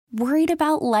Worried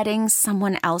about letting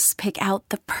someone else pick out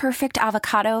the perfect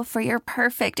avocado for your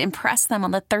perfect impress them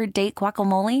on the third date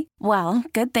guacamole? Well,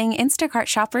 good thing Instacart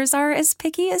shoppers are as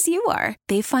picky as you are.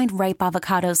 They find ripe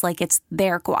avocados like it's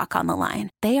their guac on the line.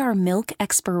 They are milk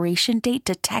expiration date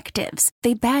detectives.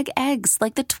 They bag eggs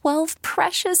like the 12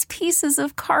 precious pieces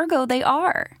of cargo they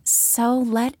are. So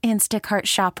let Instacart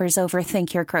shoppers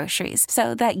overthink your groceries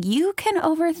so that you can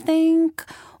overthink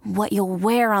what you'll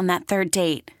wear on that third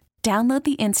date. Download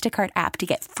the Instacart app to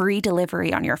get free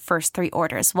delivery on your first 3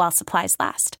 orders while supplies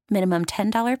last. Minimum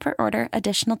 $10 per order.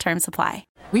 Additional terms apply.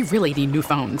 We really need new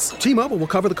phones. T-Mobile will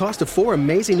cover the cost of 4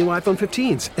 amazing new iPhone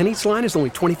 15s, and each line is only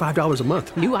 $25 a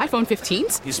month. New iPhone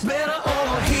 15s? It's better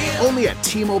over here. Only at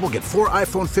T-Mobile, get 4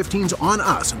 iPhone 15s on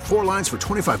us and 4 lines for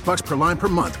 $25 per line per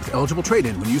month with eligible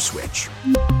trade-in when you switch.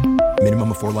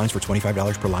 Minimum of 4 lines for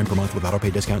 $25 per line per month with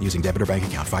autopay discount using debit or bank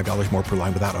account. $5 more per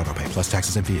line without autopay, plus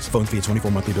taxes and fees. Phone fee at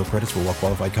 24 monthly bill credits for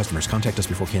well-qualified customers. Contact us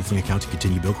before canceling account to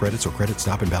continue bill credits or credit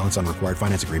stop and balance on required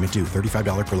finance agreement due.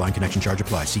 $35 per line connection charge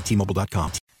applies. See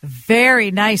T-Mobile.com. Very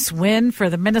nice win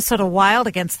for the Minnesota Wild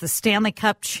against the Stanley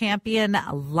Cup champion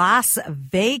Las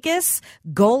Vegas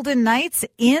Golden Knights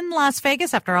in Las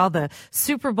Vegas. After all the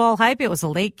Super Bowl hype, it was a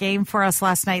late game for us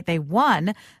last night. They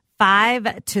won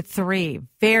 5-3.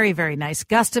 Very, very nice.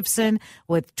 Gustafsson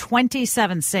with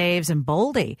 27 saves and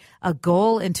Boldy, a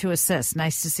goal and 2 assists.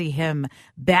 Nice to see him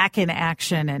back in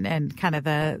action and kind of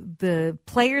the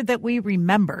player that we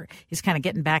remember. He's kind of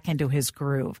getting back into his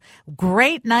groove.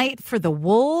 Great night for the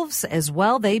Wolves as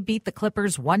well. They beat the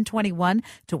Clippers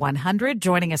 121-100.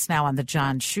 Joining us now on the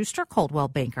John Schuster Coldwell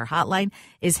Banker Hotline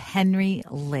is Henry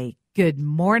Lake. Good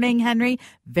morning, Henry.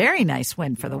 Very nice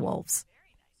win for the Wolves.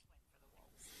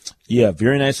 Yeah,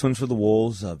 very nice win for the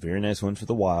Wolves. Very nice win for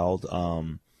the Wild.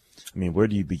 Where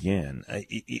do you begin?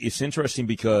 It's interesting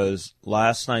because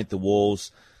last night the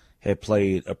Wolves had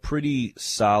played a pretty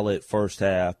solid first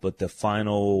half, but the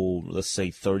final, let's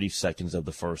say, 30 seconds of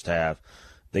the first half,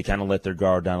 they kind of let their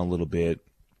guard down a little bit,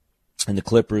 and the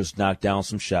Clippers knocked down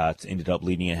some shots, ended up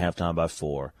leading at halftime by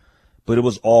 4. But it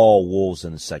was all Wolves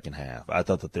in the second half. I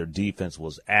thought that their defense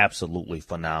was absolutely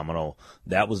phenomenal.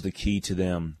 That was the key to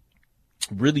them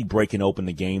really breaking open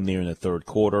the game there in the third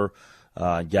quarter.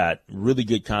 Got really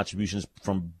good contributions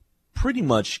from pretty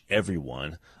much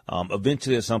everyone.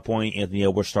 Eventually, at some point, Anthony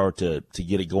Edwards started to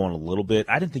get it going a little bit.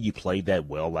 I didn't think he played that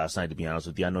well last night, to be honest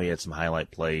with you. I know he had some highlight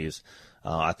plays.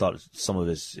 I thought some of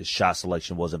his shot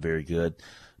selection wasn't very good.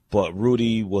 But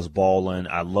Rudy was balling.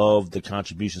 I loved the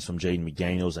contributions from Jaden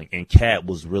McDaniels. And Cat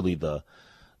was really the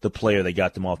player that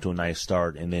got them off to a nice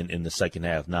start. And then in the second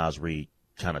half, Naz Reid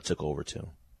kind of took over too.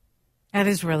 That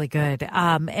is really good.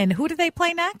 And who do they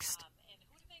play next?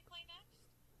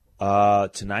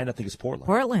 Tonight, I think it's Portland.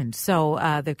 Portland.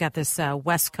 So they've got this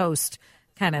West Coast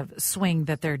kind of swing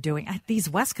that they're doing. These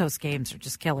West Coast games are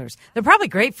just killers. They're probably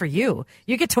great for you.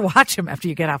 You get to watch them after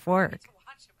you get off work.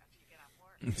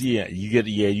 Yeah,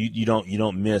 you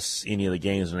don't miss any of the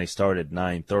games when they start at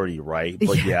 9:30, right?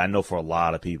 But yeah, I know for a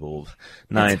lot of people,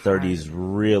 9:30 is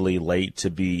really late to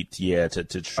beat. Yeah, to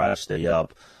try to stay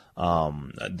up.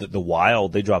 The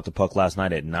Wild, they dropped the puck last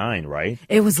night at 9, right?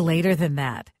 It was later than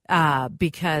that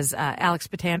because Alex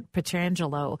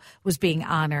Pietrangelo was being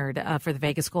honored for the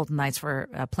Vegas Golden Knights for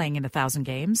playing in 1,000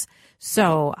 games.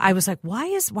 So I was like,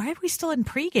 why are we still in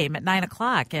pregame at 9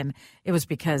 o'clock? And it was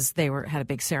because they had a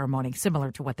big ceremony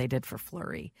similar to what they did for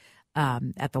Fleury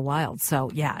at the Wild.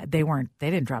 So yeah, they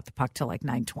didn't drop the puck till like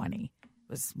 9:20. It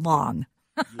was long.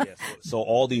 Yeah, so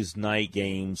all these night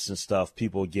games and stuff, some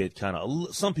people get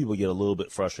a little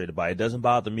bit frustrated by it. It doesn't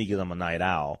bother me because I'm a night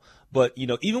owl. But,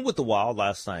 even with the Wild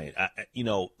last night,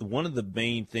 one of the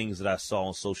main things that I saw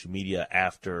on social media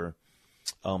after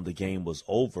the game was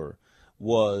over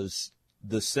was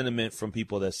the sentiment from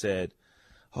people that said,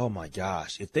 oh, my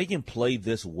gosh, if they can play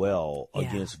this well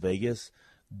against Vegas,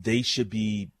 they should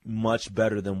be much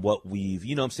better than what we've,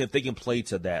 if they can play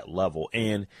to that level.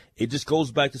 And it just goes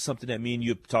back to something that me and you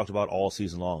have talked about all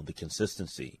season long, the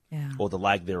consistency or the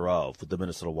lack thereof with the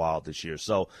Minnesota Wild this year.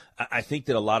 So I think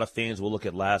that a lot of fans will look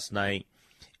at last night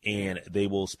and they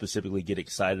will specifically get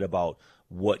excited about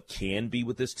what can be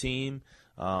with this team.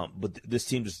 But this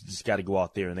team just got to go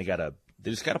out there and they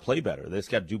just got to play better. They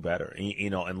just got to do better.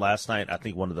 And last night, I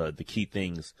think one of the key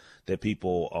things that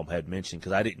people had mentioned,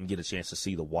 because I didn't get a chance to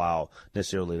see the Wild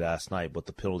necessarily last night, but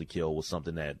the penalty kill was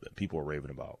something that people were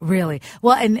raving about. Really?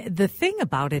 Well, and the thing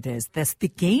about it is the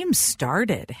game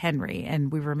started, Henry,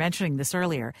 and we were mentioning this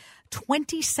earlier,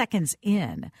 20 seconds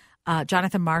in.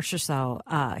 Jonathan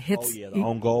Marchessault hits the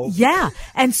own goal. Yeah,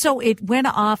 and so it went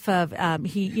off of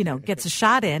he gets a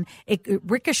shot in. It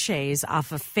ricochets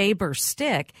off of Faber's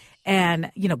stick,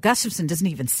 And, Gustafson doesn't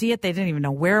even see it. They didn't even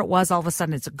know where it was. All of a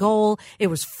sudden, it's a goal. It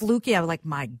was fluky. I was like,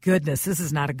 my goodness, this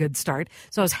is not a good start.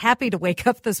 So I was happy to wake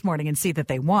up this morning and see that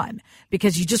they won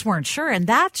because you just weren't sure. And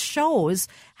that shows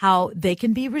how they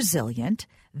can be resilient.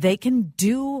 They can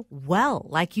do well,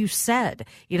 like you said.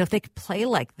 If they could play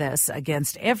like this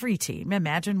against every team,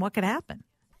 imagine what could happen.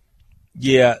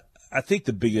 Yeah, I think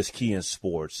the biggest key in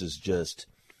sports is just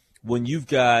when you've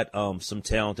got some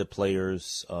talented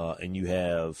players and you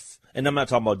have – and I'm not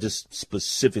talking about just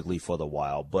specifically for the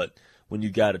Wild, but when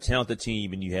you've got a talented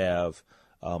team and you have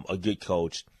a good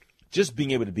coach, just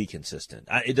being able to be consistent.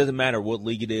 It doesn't matter what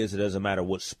league it is. It doesn't matter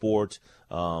what sport.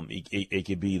 It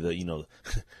could be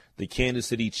the Kansas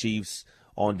City Chiefs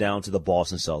on down to the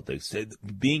Boston Celtics.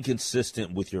 Being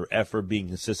consistent with your effort, being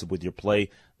consistent with your play,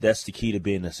 that's the key to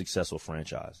being a successful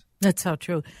franchise. That's so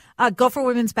true. Gopher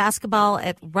women's basketball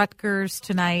at Rutgers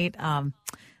tonight.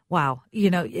 Wow.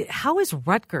 How is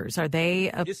Rutgers? Are they?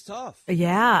 It's tough.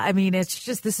 Yeah. I mean, it's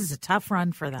just this is a tough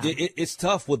run for them. It's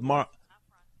tough with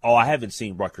Oh, I haven't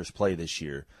seen Rutgers play this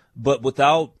year. But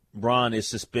without Ron,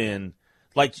 it's just been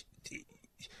like,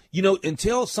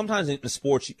 until sometimes in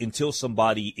sports, until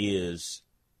somebody is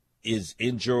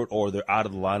injured or they're out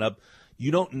of the lineup,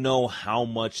 you don't know how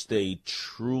much they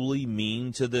truly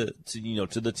mean to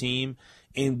the team.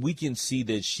 And we can see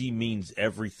that she means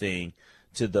everything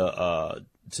to the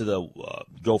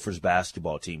Gophers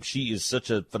basketball team. She is such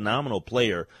a phenomenal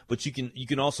player, but you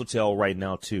can also tell right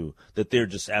now too that they're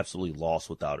just absolutely lost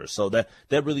without her. So that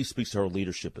really speaks to her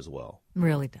leadership as well.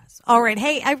 Really does. All right.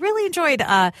 Hey, I really enjoyed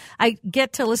I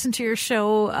get to listen to your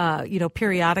show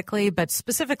periodically, but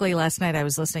specifically last night I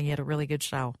was listening. You had a really good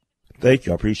show. Thank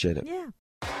you. I appreciate it. Yeah.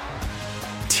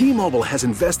 T-Mobile has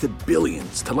invested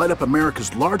billions to light up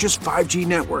America's largest 5G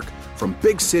network, from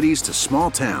big cities to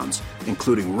small towns,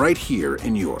 including right here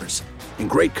in yours. And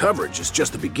great coverage is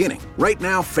just the beginning. Right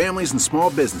now, families and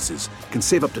small businesses can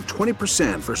save up to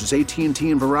 20% versus AT&T and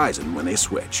Verizon when they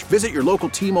switch. Visit your local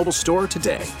T-Mobile store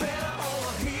today.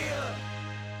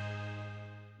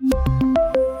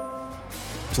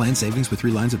 Plan savings with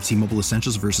 3 lines of T-Mobile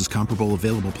Essentials versus comparable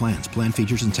available plans. Plan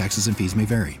features and taxes and fees may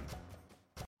vary.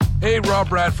 Hey, Rob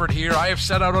Bradford here. I have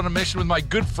set out on a mission with my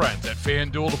good friends at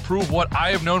FanDuel to prove what I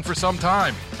have known for some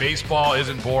time. Baseball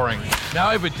isn't boring. Now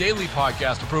I have a daily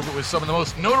podcast to prove it with some of the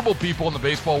most notable people in the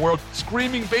baseball world,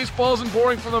 screaming baseball isn't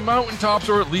boring from the mountaintops,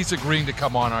 or at least agreeing to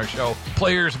come on our show.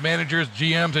 Players, managers,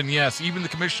 GMs, and yes, even the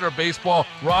commissioner of baseball,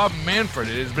 Rob Manfred.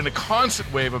 It has been a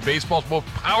constant wave of baseball's most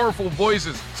powerful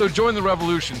voices. So join the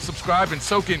revolution. Subscribe and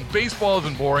soak in Baseball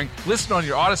Isn't Boring. Listen on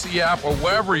your Odyssey app or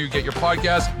wherever you get your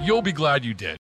podcasts. You'll be glad you did.